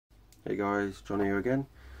Hey guys, John here again.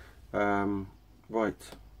 Right,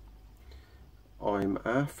 I'm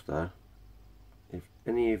after, if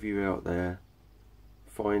any of you out there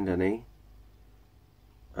find any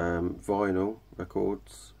vinyl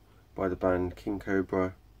records by the band King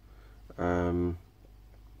Cobra, I'll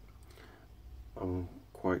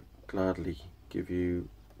quite gladly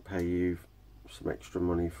pay you some extra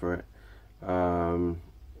money for it. But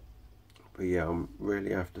yeah, I'm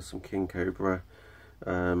really after some King Cobra.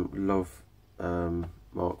 Love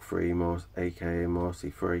Mark III, aka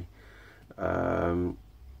Marcy III,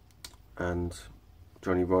 and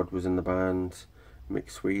Johnny Rod was in the band. Mick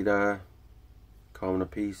Sweeder, Carmine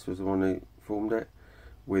Peace was the one who formed it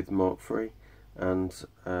with Mark III, and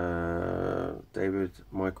David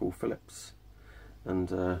Michael Phillips. And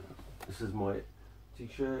this is my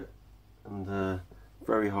t-shirt, and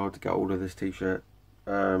very hard to get hold of this t-shirt.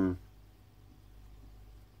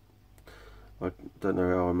 I don't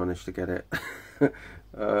know how I managed to get it,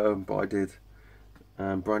 but I did.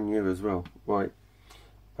 Brand new as well. Right,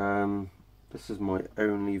 this is my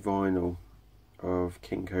only vinyl of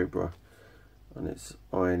King Cobra, and it's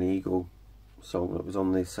Iron Eagle song that was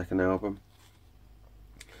on the second album.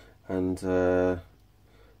 And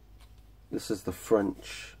this is the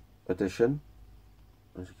French edition,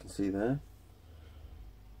 as you can see there.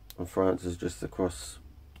 And France is just across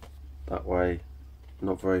that way,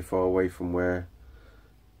 not very far away from where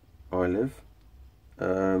I live.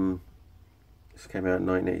 This came out in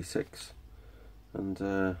 1986, and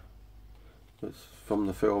it's from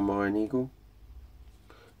the film Iron Eagle,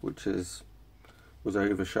 which was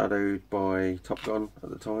overshadowed by Top Gun at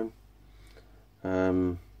the time.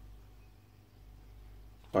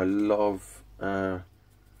 I love another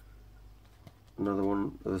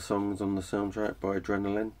one of the songs on the soundtrack by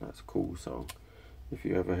Adrenaline. That's a cool song if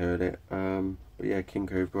you ever heard it. But yeah, King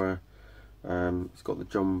Cobra. It's got the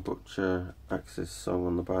John Butcher Axis song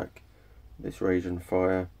on the back. It's Raging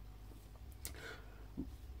Fire.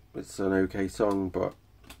 It's an okay song, but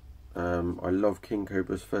I love King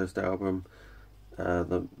Cobra's first album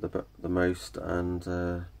the most, and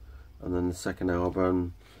then the second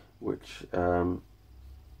album, which oh,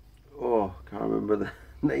 I can't remember the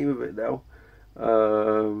name of it now,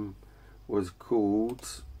 was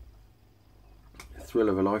called Thrill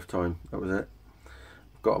of a Lifetime. That was it.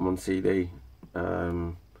 I've got them on CD,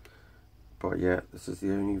 but yeah, this is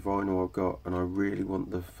the only vinyl I've got, and I really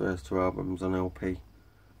want the first two albums on LP.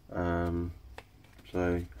 And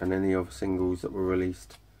any other singles that were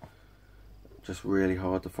released, just really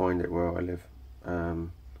hard to find it where I live. I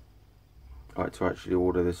had to actually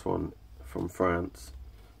order this one from France,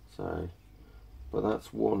 but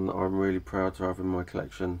that's one that I'm really proud to have in my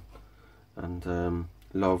collection, and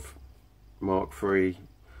love Mark III,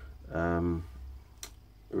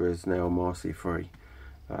 who is now Marcy III.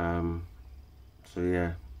 So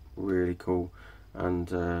yeah, really cool. And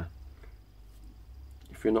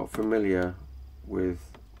if you're not familiar with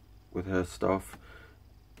her stuff,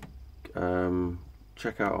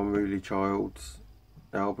 check out Unruly Child's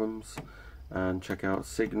albums, and check out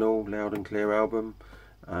Signal, Loud and Clear album,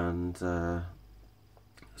 and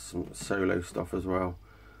some solo stuff as well.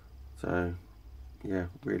 So yeah,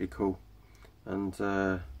 really cool. And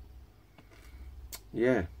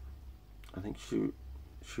yeah, I think she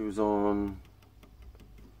was on,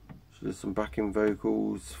 she did some backing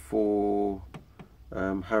vocals for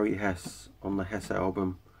Harry Hess on the Hess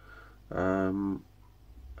album, and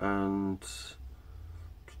oh,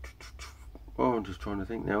 I'm just trying to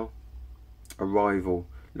think now. Arrival,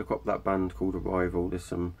 look up that band called Arrival. There's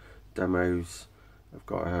some demos, I've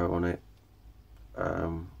got her on it,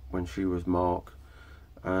 when she was Mark.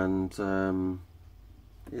 And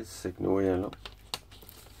it's Signal here, look.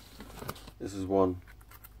 This is one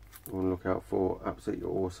you want to look out for. Absolutely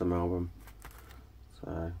awesome album.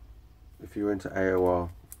 So if you're into AOR,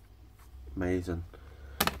 amazing.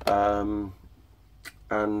 And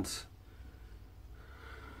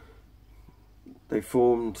they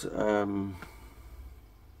formed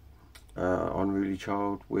Unruly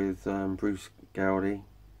Child with Bruce Gowdy,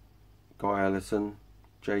 Guy Ellison,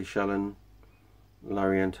 Jay Shellen,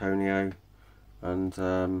 Larry Antonio, and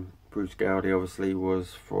Bruce Gowdy obviously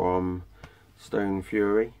was from Stone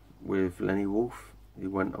Fury with Lenny Wolf. He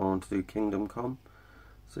went on to do Kingdom Come.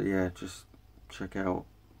 So yeah, just check out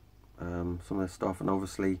some of their stuff. And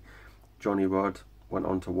obviously Johnny Rod went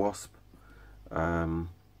on to Wasp. I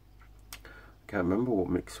can't remember what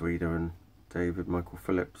Mick Sweeder and David Michael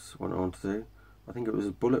Phillips went on to do. I think it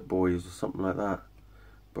was Bullet Boys or something like that.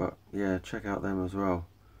 But yeah, check out them as well.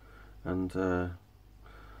 And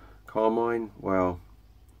Carmine, well,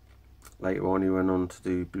 later on he went on to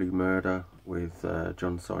do Blue Murder with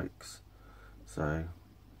John Sykes. So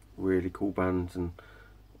really cool bands, and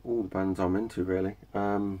all the bands I'm into really.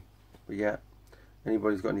 But yeah,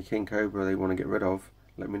 anybody's got any King Cobra they want to get rid of,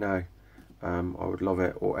 let me know. I would love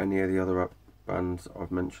it, or any of the other bands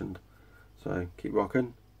I've mentioned. So keep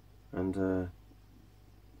rocking, and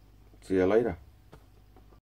see you later.